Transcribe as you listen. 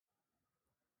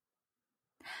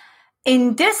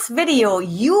In this video,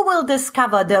 you will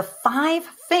discover the 5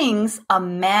 things a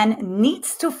man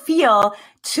needs to feel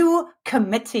to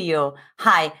commit to you.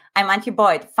 Hi, I'm Antje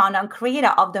Boyd, founder and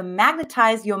creator of the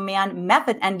Magnetize Your Man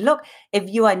method. And look, if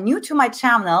you are new to my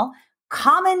channel,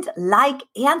 comment, like,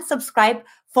 and subscribe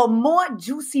for more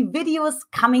juicy videos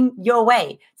coming your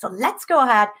way. So let's go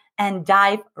ahead and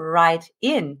dive right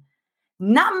in.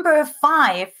 Number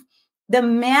 5, the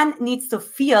man needs to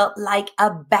feel like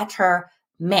a better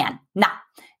man. Now,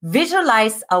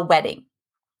 visualize a wedding.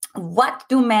 What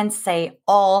do men say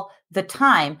all the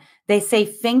time? They say,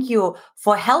 thank you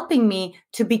for helping me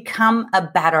to become a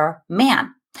better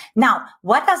man. Now,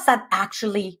 what does that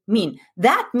actually mean?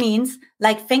 That means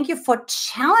like, thank you for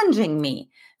challenging me.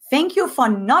 Thank you for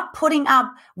not putting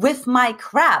up with my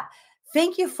crap.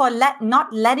 Thank you for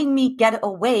not letting me get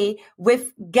away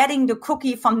with getting the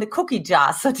cookie from the cookie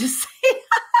jar, so to say.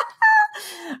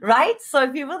 Right? So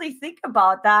if you really think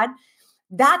about that,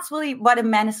 that's really what a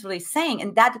man is really saying.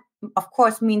 And that, of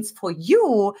course, means for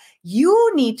you,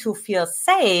 you need to feel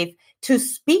safe to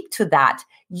speak to that.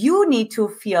 You need to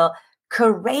feel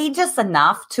courageous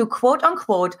enough to, quote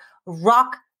unquote,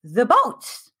 rock the boat.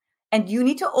 And you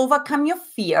need to overcome your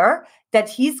fear that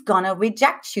he's going to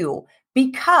reject you,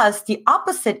 because the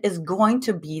opposite is going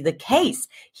to be the case.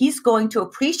 He's going to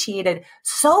appreciate it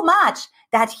so much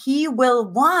that he will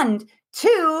want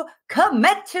to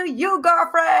commit to you,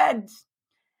 girlfriend.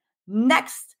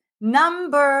 Next,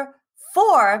 number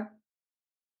 4,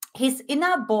 his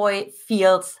inner boy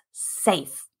feels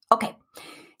safe. Okay,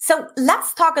 so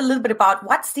let's talk a little bit about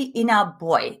what's the inner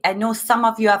boy. I know some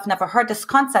of you have never heard this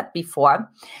concept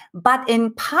before, but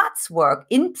in Pat's work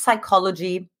in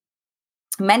psychology,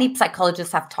 many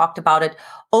psychologists have talked about it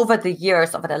over the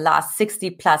years, over the last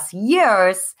 60 plus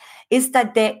years, is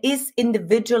that there is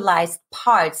individualized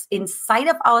parts inside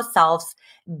of ourselves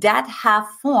that have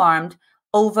formed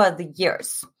over the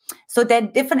years. So there are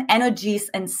different energies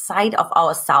inside of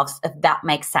ourselves, if that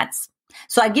makes sense.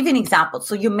 So I'll give you an example.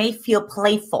 So you may feel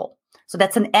playful. So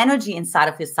that's an energy inside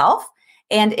of yourself.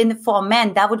 And for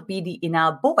men, that would be the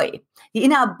inner boy. The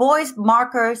inner boy's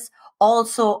markers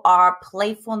also are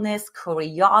playfulness,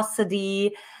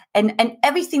 curiosity, and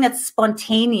everything that's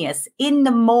spontaneous, in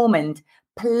the moment,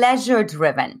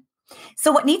 pleasure-driven.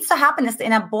 So what needs to happen is the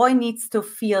inner boy needs to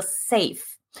feel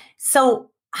safe.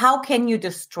 So how can you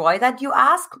destroy that, you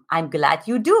ask? I'm glad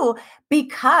you do,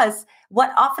 because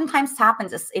what oftentimes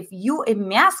happens is if you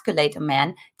emasculate a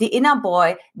man, the inner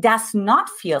boy does not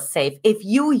feel safe. If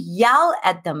you yell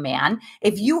at the man,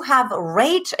 if you have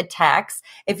rage attacks,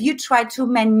 if you try to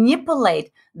manipulate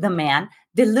the man,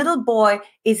 the little boy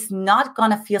is not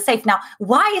going to feel safe. Now,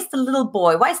 why is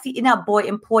the inner boy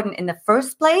important in the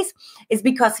first place? Is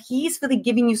because he's really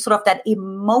giving you sort of that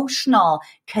emotional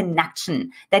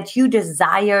connection that you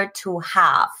desire to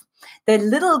have. The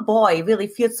little boy really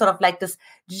feels sort of like this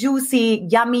juicy,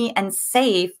 yummy, and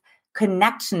safe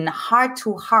connection, heart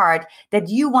to heart, that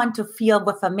you want to feel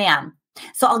with a man.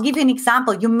 So I'll give you an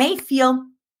example. You may feel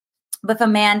with a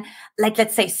man, like,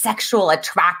 let's say, sexual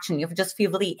attraction. You just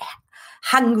feel really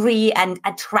hungry and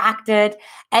attracted.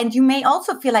 And you may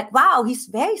also feel like, wow, he's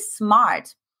very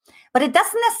smart. But it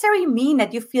doesn't necessarily mean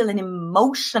that you feel an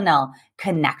emotional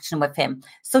connection with him.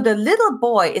 So the little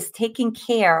boy is taking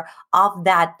care of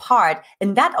that part.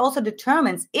 And that also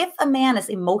determines if a man is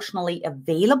emotionally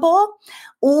available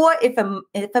or if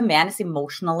a man is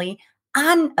emotionally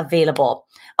unavailable.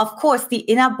 Of course, the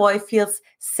inner boy feels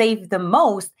safe the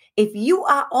most if you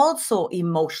are also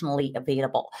emotionally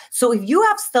available. So if you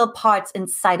have still parts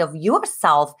inside of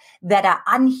yourself that are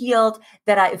unhealed,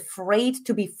 that are afraid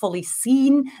to be fully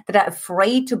seen, that are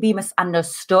afraid to be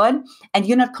misunderstood, and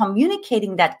you're not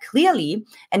communicating that clearly,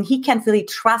 and he can't really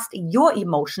trust your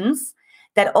emotions,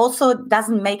 that also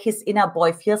doesn't make his inner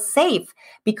boy feel safe,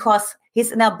 because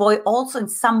his inner boy also in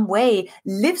some way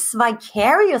lives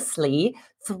vicariously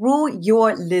through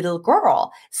your little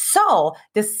girl. So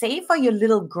the safer your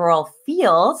little girl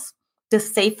feels, the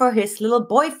safer his little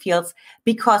boy feels,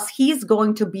 because he's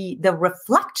going to be the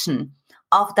reflection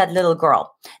of that little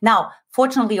girl. Now,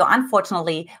 fortunately or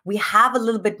unfortunately, we have a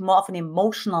little bit more of an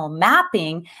emotional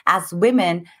mapping as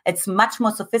women. It's much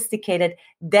more sophisticated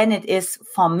than it is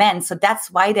for men. So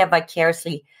that's why they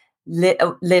vicariously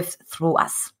live through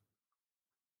us.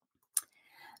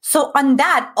 So on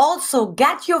that, also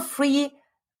get your free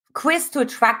quiz to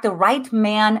attract the right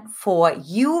man for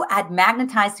you at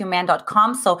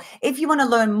magnetizeyourman.com. So if you want to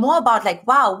learn more about like,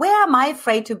 wow, where am I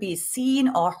afraid to be seen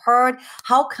or heard?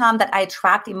 How come that I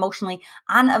attract emotionally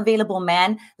unavailable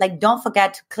men? Like, don't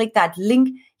forget to click that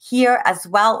link here as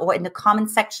well, or in the comment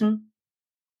section.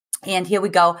 And here we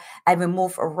go. I will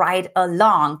move right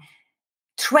along.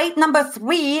 Trait number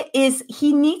 3 is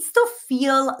he needs to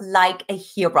feel like a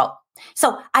hero.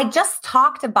 So I just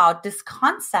talked about this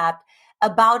concept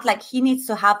about like he needs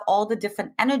to have all the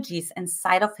different energies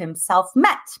inside of himself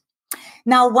met.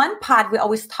 Now, one part we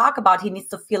always talk about, he needs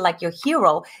to feel like your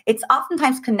hero. It's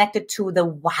oftentimes connected to the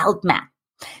wild man.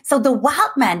 So the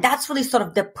wild man, that's really sort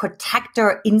of the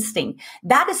protector instinct.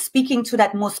 That is speaking to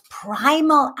that most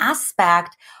primal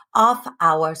aspect of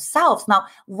ourselves. Now,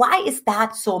 why is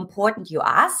that so important, you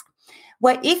ask?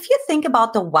 Well, if you think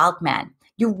about the wild man,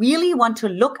 you really want to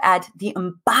look at the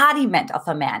embodiment of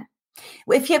a man.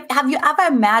 Have you ever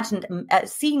imagined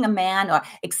seeing a man or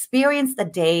experienced a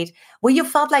date where you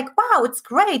felt like, wow, it's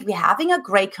great. We're having a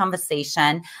great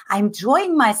conversation. I'm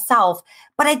enjoying myself,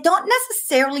 but I don't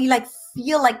necessarily like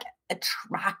feel like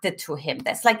attracted to him.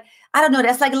 There's like, I don't know,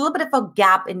 there's like a little bit of a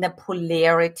gap in the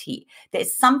polarity.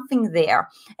 There's something there.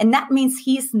 And that means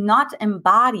he's not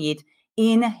embodied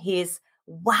in his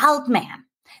wild man.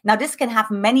 Now, this can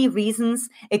have many reasons.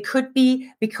 It could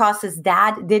be because his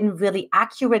dad didn't really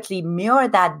accurately mirror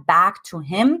that back to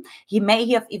him. He may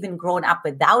have even grown up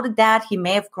without a dad. He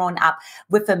may have grown up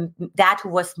with a dad who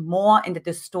was more in the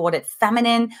distorted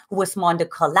feminine, who was more in the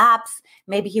collapse.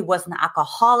 Maybe he was an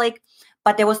alcoholic,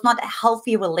 but there was not a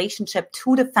healthy relationship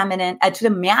to the feminine, to the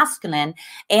masculine,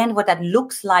 and what that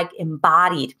looks like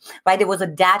embodied, right? There was a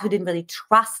dad who didn't really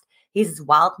trust his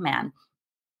wild man.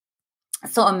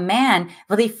 So a man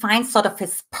really finds sort of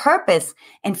his purpose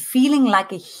in feeling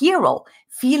like a hero,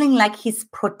 feeling like he's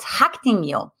protecting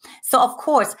you. So of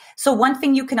course, one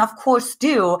thing you can of course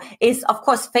do is of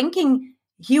course thanking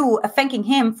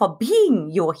him for being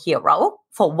your hero,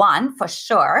 for one, for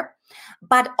sure,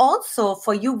 but also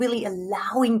for you really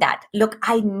allowing that. Look,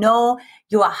 I know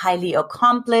you are highly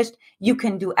accomplished. You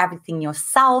can do everything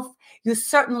yourself. You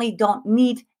certainly don't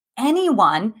need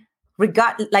anyone,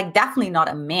 definitely not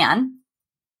a man.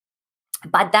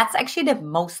 But that's actually the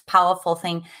most powerful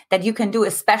thing that you can do,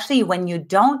 especially when you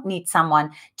don't need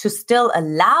someone to still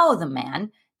allow the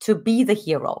man to be the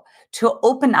hero, to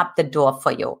open up the door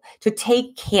for you, to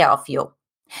take care of you.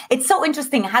 It's so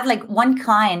interesting. I had like one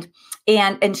client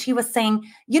and she was saying,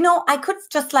 I could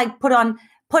just like put up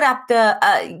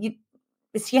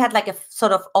she had like a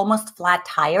sort of almost flat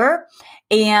tire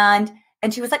and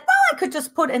she was like, well, I could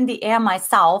just put in the air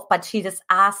myself, but she just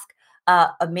asked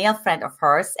a male friend of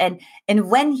hers. And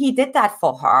when he did that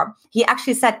for her, he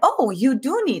actually said, oh, you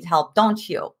do need help, don't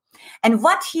you? And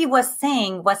what he was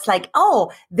saying was like,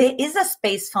 oh, there is a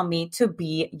space for me to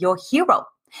be your hero.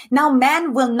 Now,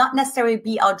 men will not necessarily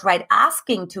be outright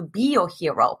asking to be your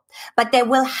hero, but they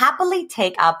will happily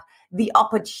take up the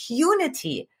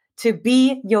opportunity to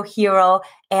be your hero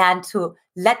and to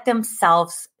let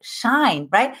themselves shine,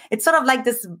 right? It's sort of like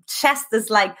this chest is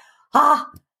like,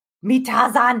 me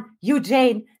Tarzan, you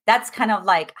Jane. That's kind of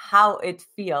like how it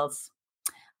feels.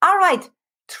 All right.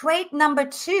 Trait number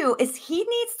 2 is he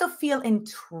needs to feel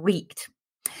intrigued.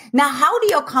 Now, how do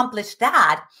you accomplish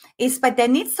that? But there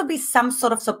needs to be some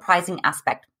sort of surprising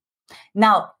aspect.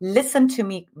 Now, listen to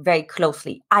me very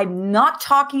closely. I'm not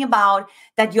talking about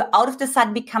that you out of the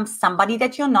sudden become somebody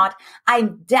that you're not.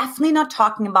 I'm definitely not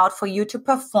talking about for you to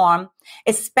perform,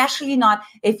 especially not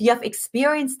if you have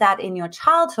experienced that in your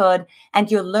childhood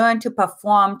and you learn to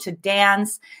perform, to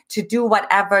dance, to do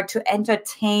whatever, to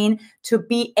entertain, to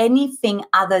be anything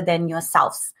other than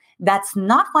yourselves. That's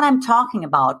not what I'm talking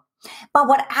about. But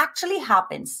what actually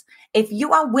happens if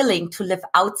you are willing to live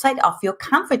outside of your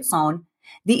comfort zone,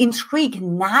 the intrigue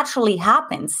naturally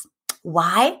happens.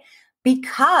 Why?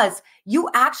 Because you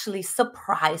actually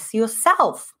surprise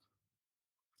yourself.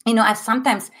 I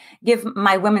sometimes give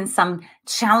my women some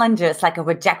challenges, like a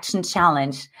rejection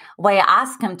challenge, where I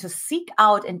ask them to seek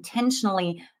out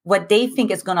intentionally what they think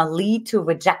is going to lead to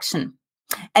rejection.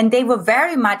 And they will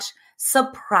very much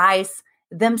surprise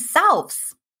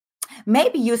themselves.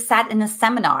 Maybe you sat in a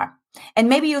seminar and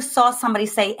maybe you saw somebody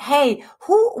say, hey,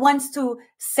 who wants to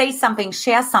say something,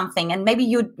 share something? And maybe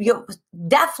you're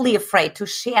deathly afraid to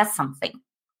share something.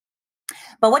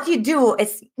 But what you do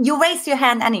is you raise your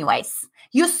hand anyways.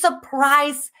 You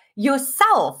surprise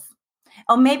yourself.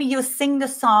 Or maybe you sing the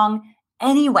song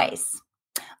anyways.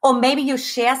 Or maybe you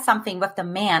share something with the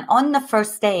man on the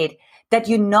first date that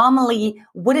you normally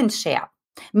wouldn't share.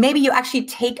 Maybe you actually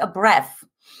take a breath.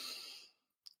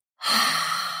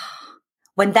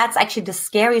 When that's actually the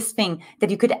scariest thing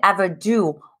that you could ever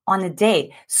do on a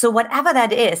date. So whatever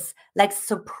that is, like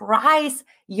surprise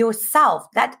yourself.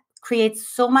 That creates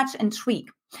so much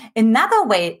intrigue. Another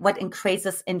way what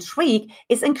increases intrigue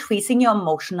is increasing your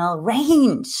emotional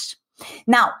range.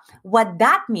 Now, what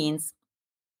that means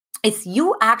is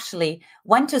you actually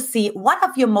want to see what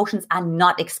of your emotions are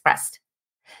not expressed.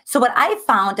 So what I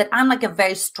found that I'm like a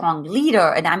very strong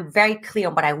leader and I'm very clear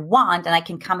on what I want and I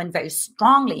can come in very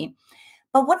strongly.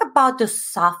 But what about the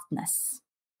softness?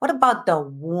 What about the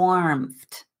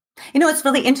warmth? It's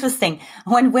really interesting.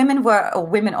 When women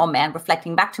or men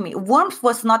reflecting back to me, warmth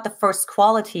was not the first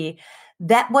quality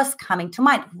that was coming to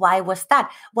mind. Why was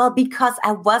that? Well, because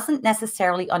I wasn't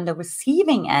necessarily on the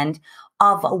receiving end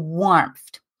of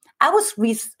warmth. I was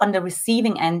on the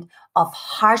receiving end of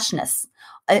harshness.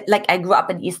 Like I grew up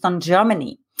in Eastern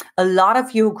Germany. A lot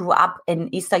of you grew up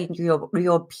in Eastern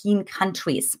European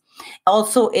countries,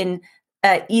 also in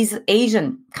East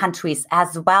Asian countries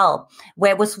as well,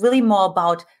 where it was really more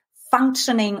about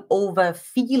functioning over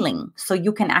feeling. So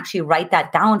you can actually write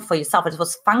that down for yourself. It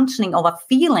was functioning over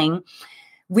feeling.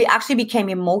 We actually became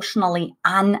emotionally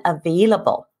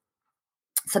unavailable.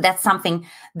 So that's something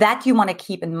that you want to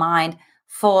keep in mind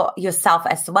for yourself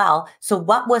as well. So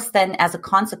what was then as a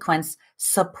consequence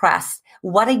suppressed?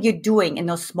 What are you doing in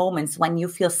those moments when you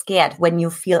feel scared, when you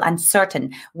feel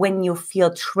uncertain, when you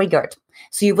feel triggered?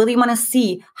 So you really want to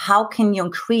see how can you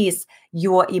increase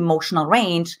your emotional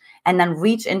range and then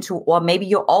reach into, or maybe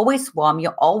you're always warm,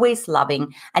 you're always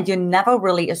loving, and you're never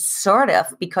really assertive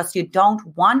because you don't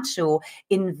want to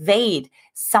invade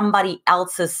somebody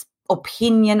else's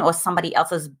opinion or somebody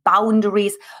else's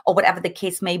boundaries or whatever the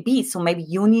case may be. So maybe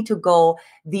you need to go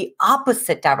the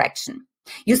opposite direction.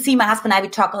 You see, my husband and I, we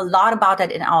talk a lot about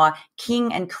that in our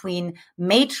King and Queen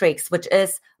Matrix, which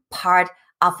is part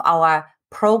of our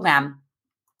program.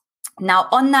 Now,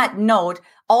 on that note,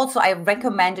 also, I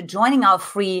recommend joining our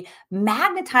free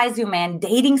Magnetize Your Man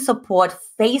dating support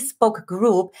Facebook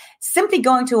group, simply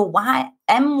going to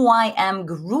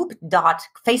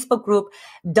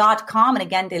mymgroup.facebookgroup.com. And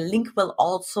again, the link will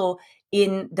also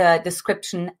in the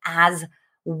description as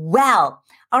well.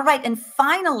 All right. And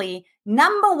finally,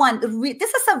 number one,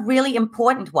 this is a really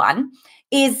important one,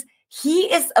 is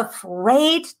he is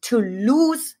afraid to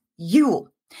lose you.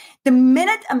 The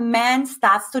minute a man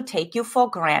starts to take you for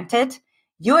granted,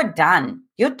 you're done.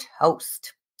 You're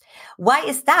toast. Why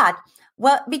is that?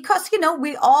 Well, because,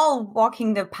 we're all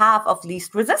walking the path of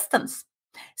least resistance.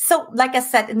 So like I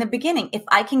said in the beginning, if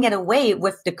I can get away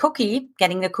with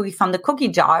getting the cookie from the cookie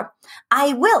jar,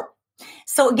 I will.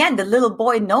 So again, the little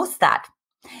boy knows that.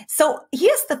 So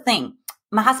here's the thing.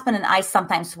 My husband and I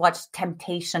sometimes watch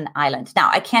Temptation Island.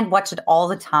 Now, I can't watch it all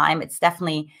the time. It's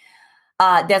definitely...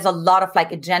 there's a lot of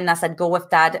agendas that go with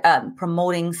that,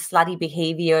 promoting slutty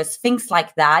behaviors, things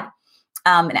like that,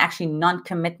 and actually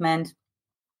non-commitment.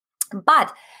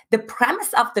 But the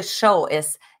premise of the show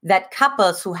is that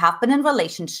couples who have been in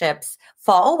relationships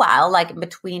for a while,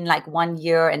 between 1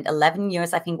 year and 11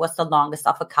 years, I think was the longest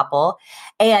of a couple,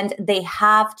 and they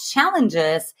have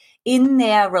challenges in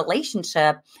their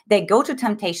relationship, they go to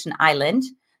Temptation Island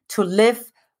to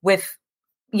live with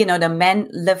the men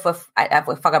live with, I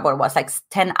forgot what it was,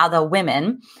 10 other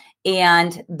women.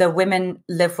 And the women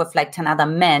live with 10 other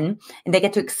men. And they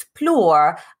get to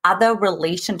explore other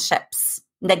relationships.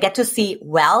 They get to see,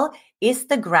 well, is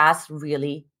the grass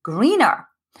really greener?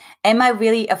 Am I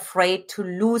really afraid to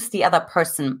lose the other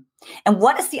person? And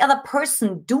what is the other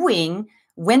person doing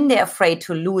when they're afraid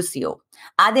to lose you?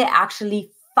 Are they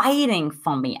actually fighting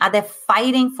for me? Are they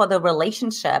fighting for the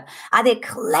relationship? Are they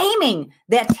claiming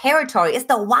their territory? Is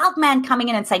the wild man coming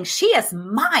in and saying, she is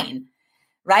mine,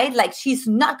 right? She's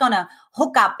not going to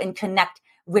hook up and connect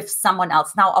with someone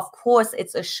else. Now, of course,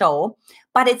 it's a show,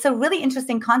 but it's a really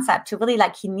interesting concept to really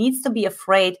he needs to be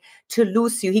afraid to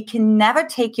lose you. He can never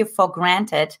take you for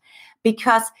granted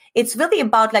because it's really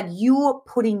about you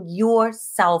putting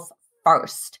yourself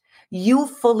first. You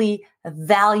fully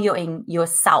valuing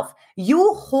yourself,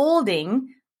 you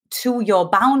holding to your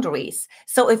boundaries.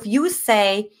 So if you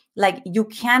say you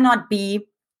cannot be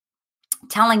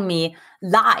telling me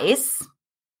lies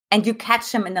and you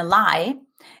catch him in a lie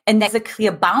and there's a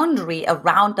clear boundary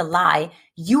around the lie,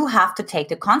 you have to take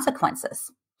the consequences.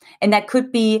 And that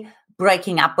could be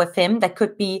breaking up with him. That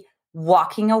could be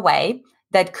walking away.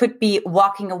 That could be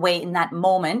walking away in that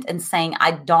moment and saying,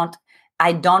 I don't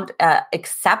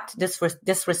accept this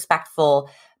disrespectful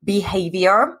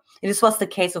behavior. This was the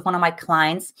case with one of my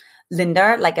clients,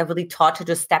 Linda. I really taught her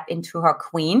to step into her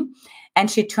queen.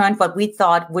 And she turned what we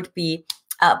thought would be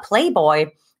a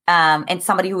playboy and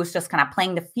somebody who was just kind of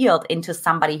playing the field into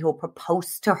somebody who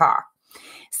proposed to her.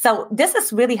 So this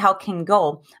is really how it can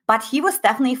go. But he was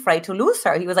definitely afraid to lose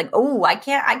her. He was oh, I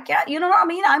can't, you know what I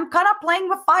mean? I'm kind of playing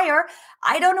with fire.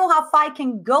 I don't know how far I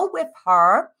can go with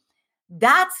her.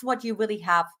 That's what you really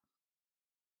have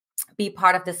be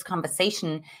part of this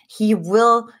conversation. He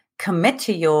will commit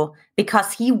to you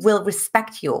because he will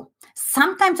respect you.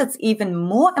 Sometimes it's even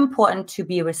more important to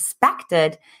be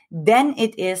respected than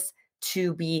it is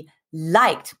to be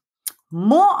liked.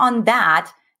 More on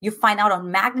that, you find out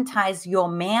on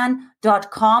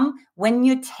magnetizeyourman.com when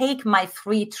you take my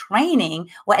free training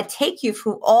where I take you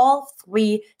through all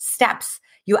 3 steps.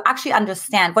 You actually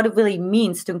understand what it really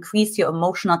means to increase your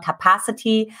emotional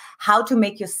capacity, how to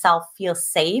make yourself feel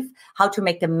safe, how to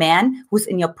make the man who's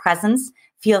in your presence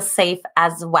feel safe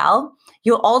as well.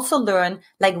 You'll also learn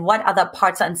like what other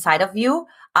parts are inside of you.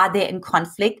 Are they in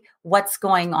conflict? What's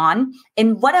going on?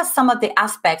 And what are some of the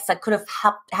aspects that could have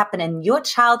happened in your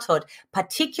childhood,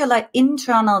 particular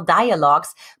internal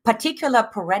dialogues, particular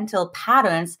parental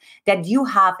patterns that you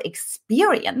have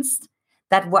experienced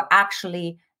that were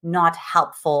actually not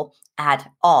helpful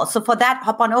at all. So for that,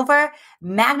 hop on over,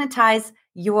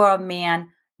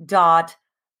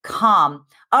 magnetizeyourman.com.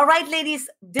 All right, ladies,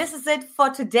 this is it for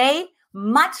today.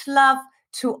 Much love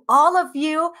to all of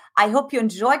you. I hope you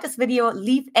enjoyed this video.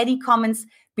 Leave any comments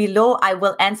below. I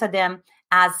will answer them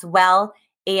as well.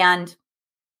 And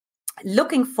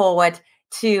looking forward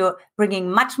to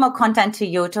bringing much more content to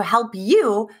you to help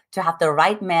you to have the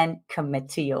right man commit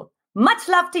to you. Much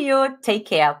love to you. Take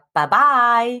care.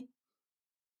 Bye-bye.